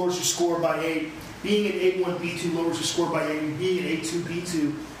 lowers your score by 8. Being an A1, B2 lowers your score by 8. And being an A2,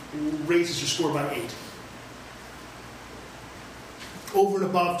 B2 raises your score by 8. Over and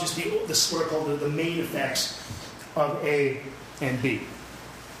above just the what I call the main effects of A and B.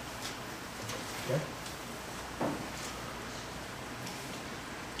 Okay?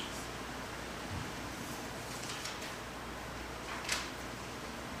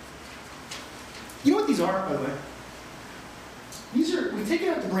 You know what these are, by the way? These are, we've taken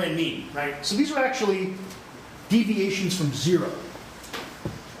out the grand mean, right? So these are actually deviations from 0.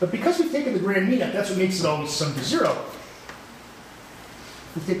 But because we've taken the grand mean out, that's what makes it always sum to 0.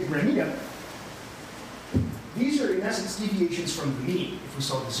 We take the grand mean out. These are, in essence, deviations from the mean, if we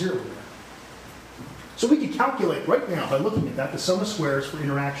saw the 0 there. So we can calculate right now, by looking at that, the sum of squares for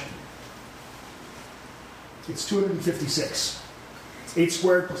interaction. It's 256. 8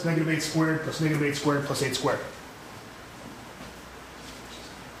 squared plus negative 8 squared plus negative 8 squared plus 8 squared.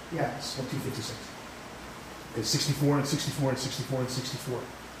 Yeah, it's 256. Okay, 64 and 64 and 64 and 64.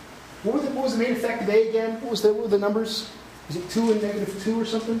 What was the main effect of A again? What were the numbers? Is it 2 and negative 2 or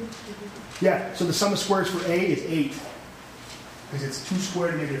something? Yeah, so the sum of squares for A is 8. Because it's 2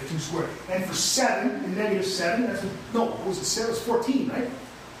 squared and negative 2 squared. And for 7 and negative 7, that's what, no, what was it? 7 was 14, right?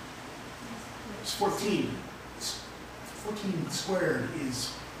 It's 14. 14 squared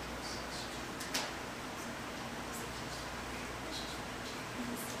is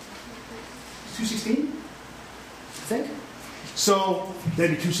 216, I think. So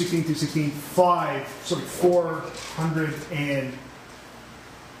that'd be 216,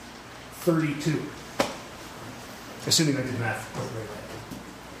 432. Assuming I did math right.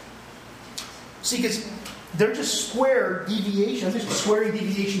 See, because they're just square deviations. They're just squaring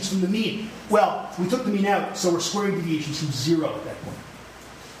deviations from the mean. Well, we took the mean out, so we're squaring deviations from 0 at that point.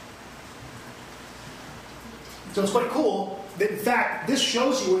 So it's quite cool that, in fact, this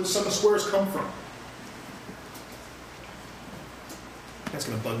shows you where the sum of squares come from. That's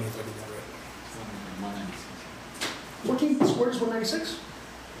going to bug me if I do that right. 14 squared is 196?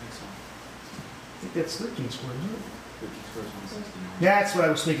 I think that's 13 squared, isn't it? 13 squared is 169. Yeah, that's what I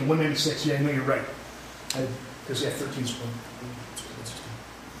was thinking. 196. Yeah, I know you're right. Because 13 squared.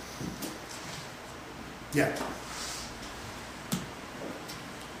 Yeah.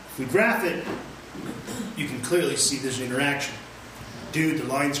 If we graph it, you can clearly see there's an interaction. Dude, the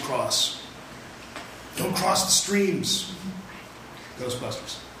lines cross. Don't cross the streams.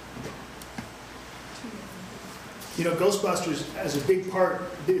 Ghostbusters. You know, Ghostbusters has a big part.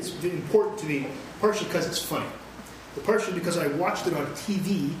 It's been important to me, partially because it's funny, but partially because I watched it on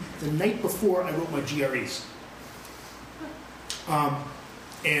TV the night before I wrote my GREs.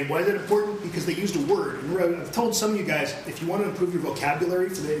 And why is that important? Because they used a word. And I've told some of you guys, if you want to improve your vocabulary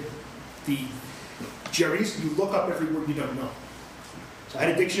for the GREs, you look up every word you don't know. So I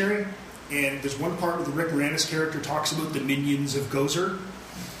had a dictionary, and there's one part where the Rick Moranis character talks about the minions of Gozer.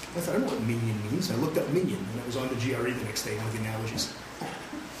 I thought, I don't know what minion means. I looked up minion, and it was on the GRE the next day, one of the analogies.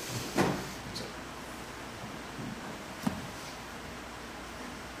 So.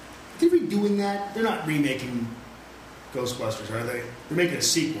 They're redoing that. They're not remaking Ghostbusters, are they? They're making a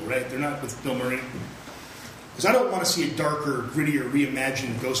sequel, right? They're not with Bill Murray. Because I don't want to see a darker, grittier,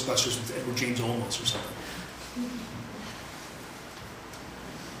 reimagined Ghostbusters with Edward James Olmos or something.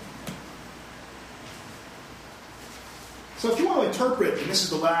 So if you want to interpret, and this is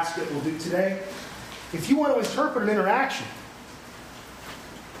the last bit we'll do today, if you want to interpret an interaction,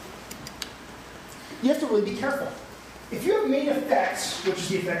 you have to really be careful. If you have main effects, which is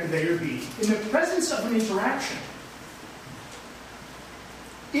the effect of A or B, in the presence of an interaction,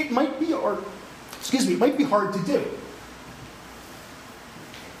 it might be, or it might be hard to do.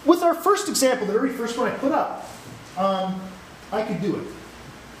 With our first example, the very first one I put up, I could do it.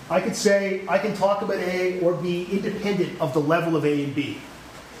 I could say I can talk about A or B independent of the level of A and B.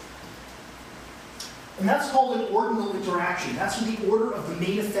 And that's called an ordinal interaction. That's when the order of the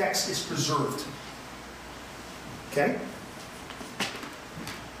main effects is preserved. Okay?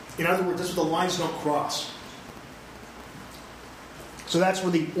 In other words, that's where the lines don't cross. So that's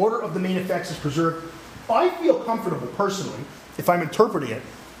where the order of the main effects is preserved. I feel comfortable, personally, if I'm interpreting it,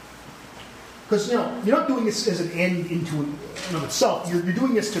 because you're not doing this as an end into and of itself. You're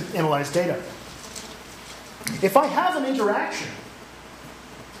doing this to analyze data. If I have an interaction,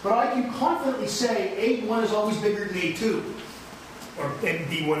 but I can confidently say A1 is always bigger than A2, and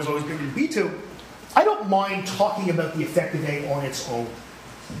B1 is always bigger than B2, I don't mind talking about the effect of A on its own.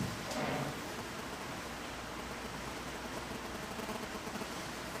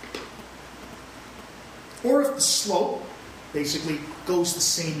 Or if the slope basically goes the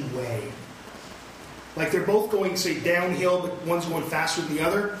same way. Like they're both going, say, downhill, but one's going faster than the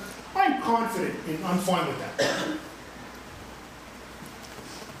other, I'm confident and I'm fine with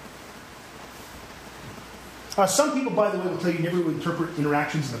that. Some people, by the way, will tell you never to interpret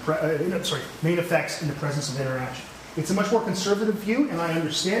interactions main effects in the presence of interaction. It's a much more conservative view, and I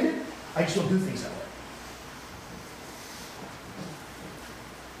understand it. I just don't do things that way.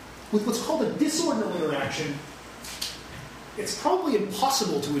 With what's called a disordinal interaction, it's probably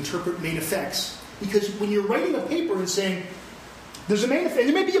impossible to interpret main effects, because when you're writing a paper and saying there's a main effect,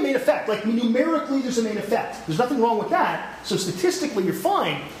 there may be a main effect, like numerically there's a main effect. There's nothing wrong with that, so statistically you're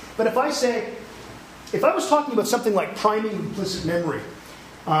fine. But if I was talking about something like priming implicit memory,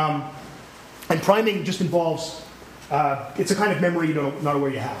 and priming just involves, it's a kind of memory you're not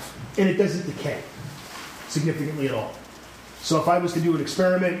aware you have, and it doesn't decay significantly at all. So if I was to do an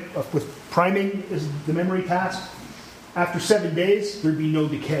experiment with priming as the memory task, after 7 days, there'd be no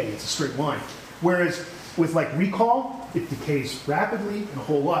decay. It's a straight line. Whereas with like recall, it decays rapidly and a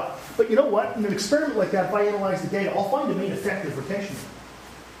whole lot. But you know what? In an experiment like that, if I analyze the data, I'll find a main effect of retention.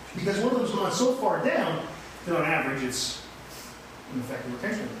 Because one of them's gone so far down that on average it's an effect of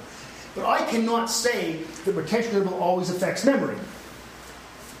retention. But I cannot say that retention interval always affects memory.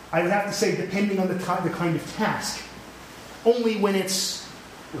 I would have to say depending on the kind of task. Only when it's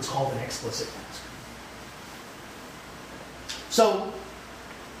what's called an explicit task. So,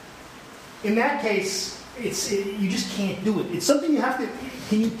 in that case, you just can't do it. It's something you have to.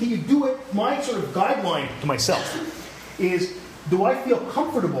 Can you do it? My sort of guideline to myself is: do I feel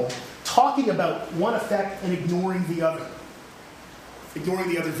comfortable talking about one effect and ignoring the other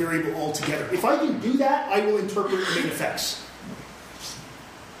variable altogether? If I can do that, I will interpret the main effects.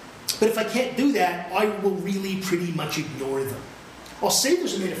 But if I can't do that, I will really pretty much ignore them. I'll say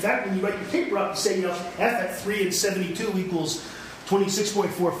there's a main effect. When you write your paper up, you say, f at 3 and 72 equals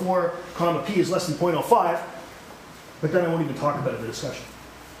 26.44, comma p is less than 0.05. But then I won't even talk about it in the discussion.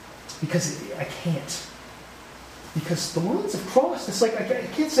 Because I can't. Because the lines have crossed. It's like, I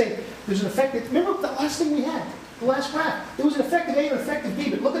can't say there's an effect. Remember the last thing we had? The last graph. There was an effect of A and an effect of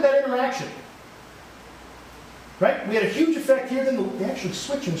B. But look at that interaction. Right? We had a huge effect here, then they actually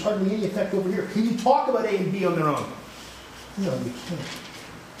switch, and there's hardly any effect over here. Can you talk about A and B on their own? No, you can't.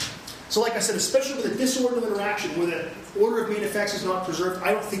 So like I said, especially with a disordinal interaction, where the order of main effects is not preserved,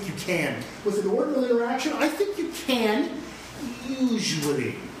 I don't think you can. With an ordinal interaction, I think you can,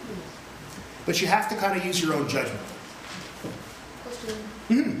 usually. But you have to kind of use your own judgment. Question.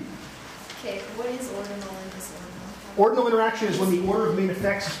 Mm-hmm. Okay, what is ordinal and disordinal? Ordinal interaction is when the order of main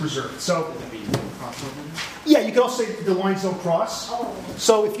effects is preserved. So, yeah, you can also say the lines don't cross. Oh.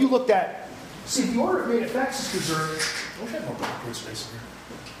 So if you looked at, if the order of main effects is preserved, I wish I had more background space in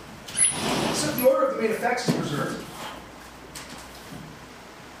here. So if the order of the main effects is preserved,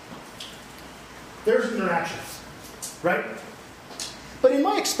 there's an interaction, right? But in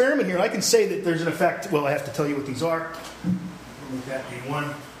my experiment here, I can say that there's an effect. Well, I have to tell you what these are. We've got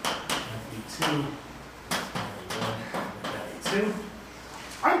A1, B2, A1, A2.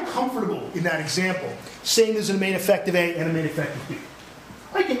 I'm comfortable in that example saying there's a main effect of A and a main effect of B.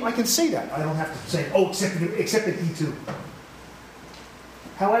 I can say that. I don't have to say, except at E2.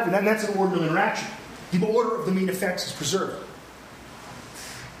 However, that's an ordinal interaction. The order of the main effects is preserved.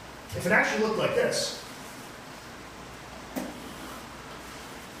 If it actually looked like this,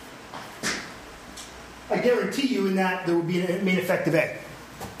 I guarantee you in that there would be a main effect of A.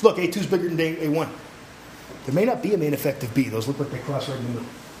 Look, A2 is bigger than A1. There may not be a main effect of B. Those look like they cross right in the middle.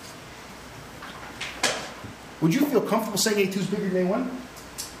 Would you feel comfortable saying A2 is bigger than A1?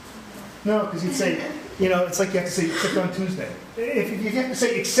 No, because you'd say You know, it's like you have to say except on Tuesday. If you have to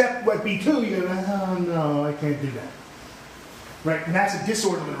say except what B2, you go, oh no, I can't do that. Right? And that's a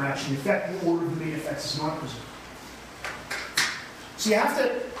disordered interaction. The effect, the order of the main effects is not preserved. So you have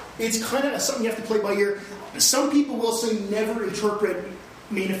to, it's kind of something you have to play by ear. Some people will say never interpret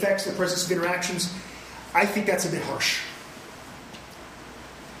main effects in the presence of interactions. I think that's a bit harsh.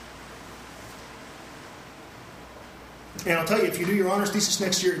 And I'll tell you, if you do your honors thesis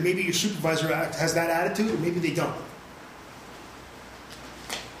next year, maybe your supervisor has that attitude, or maybe they don't.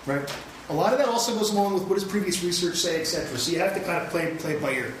 Right? A lot of that also goes along with what does previous research say, etc. So you have to kind of play it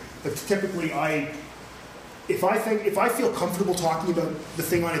by ear. But typically, if I feel comfortable talking about the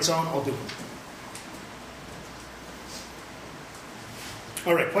thing on its own, I'll do it.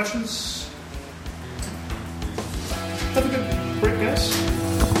 All right, questions? Have a good break, guys.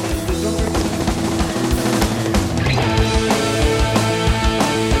 Don't break.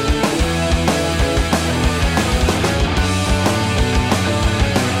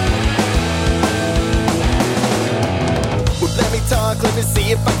 Talk, let me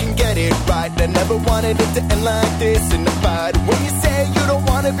see if I can get it right. I never wanted it to end like this in a fight. When you say you don't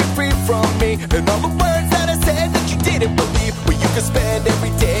want to be free from me, and all the words that I said that you didn't believe, well, you could spend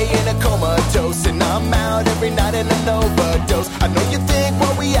every day in a comatose, and I'm out every night in an overdose. I know you think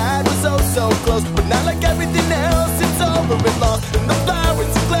what we had was oh so close, but not like everything else, it's over and lost. And the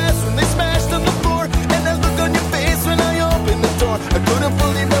flowers and glass when they smashed on the floor, and that look on your face when I opened the door. I couldn't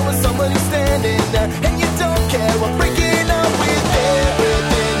believe there was somebody standing there, and you don't care. I'm breaking up with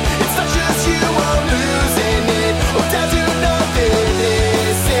everything. It's not just you, I'm losing it. Oh, down to nothing.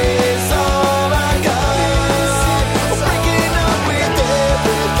 This is all I got. I'm breaking up with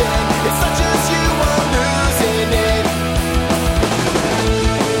everything. It's not just you, I'm losing it.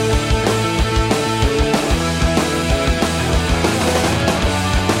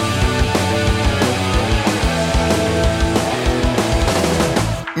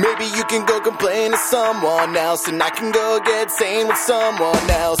 Maybe you can go complain to someone else, and I can go get sane with someone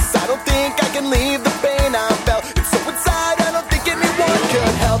else. I don't think I can leave the pain I felt. It's so inside, I don't think anyone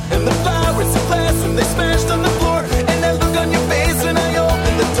could help. And the flowers and glass when they smashed on the floor, and that look on your face when I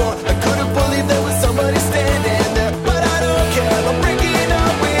opened the door. I couldn't believe there was somebody standing there, but I don't care. I'm breaking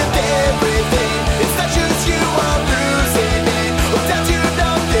up with everything. It's not just you, I'm losing it. Oh, down to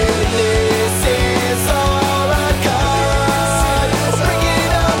nothing. This is all I got. I'm breaking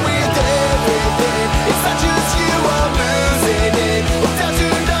up with everything. It's not just you, I'm losing it. Oh, down to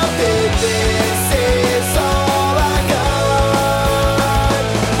nothing. This is all I got.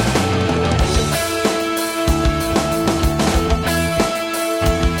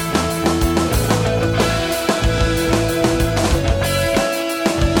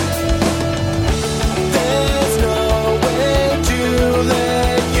 There's no way to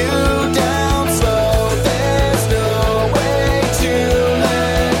let you down slow. There's no way to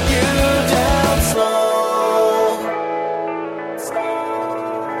let you down slow.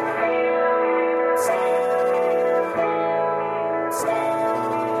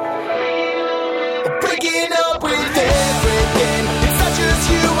 Breaking up with everything. It's not just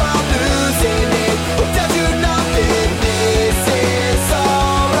you, I'm losing it. Oh, down to nothing. This is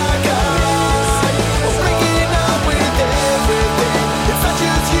all I got. I'm breaking up with everything. It's not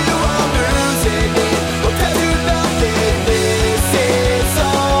just you, I'm losing it. Oh, down to nothing. This is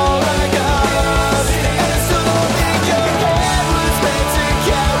all I got. And I still don't think your head was meant to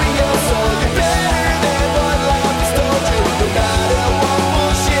carry your soul. You're better than what life has told you. No matter what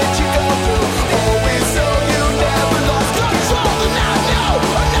bullshit you go through, always know you never lost control. And I know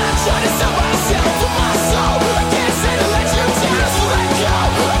I'm not trying to sell myself for my soul. I can't say to let you down, so let go.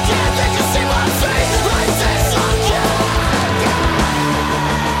 I can't let you see my face like this again.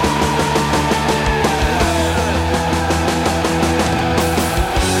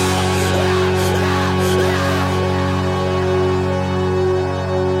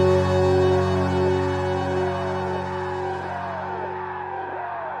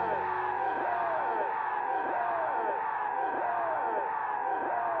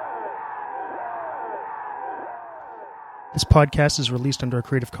 This podcast is released under a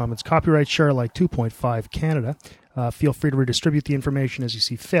Creative Commons copyright share alike 2.5 Canada. Feel free to redistribute the information as you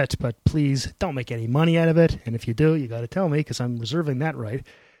see fit, but please don't make any money out of it. And if you do, you got to tell me because I'm reserving that right.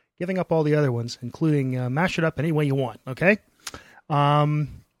 Giving up all the other ones, including mash it up any way you want, okay?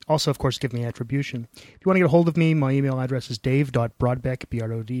 Also, of course, give me attribution. If you want to get a hold of me, my email address is dave.brodbeck,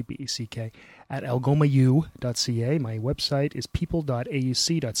 BRODBECK, at algomau.ca. My website is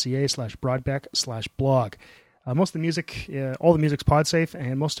people.auc.ca/Brodbeck/blog. Most of the music, all the music's PodSafe,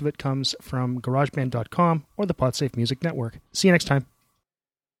 and most of it comes from GarageBand.com or the PodSafe Music Network. See you next time.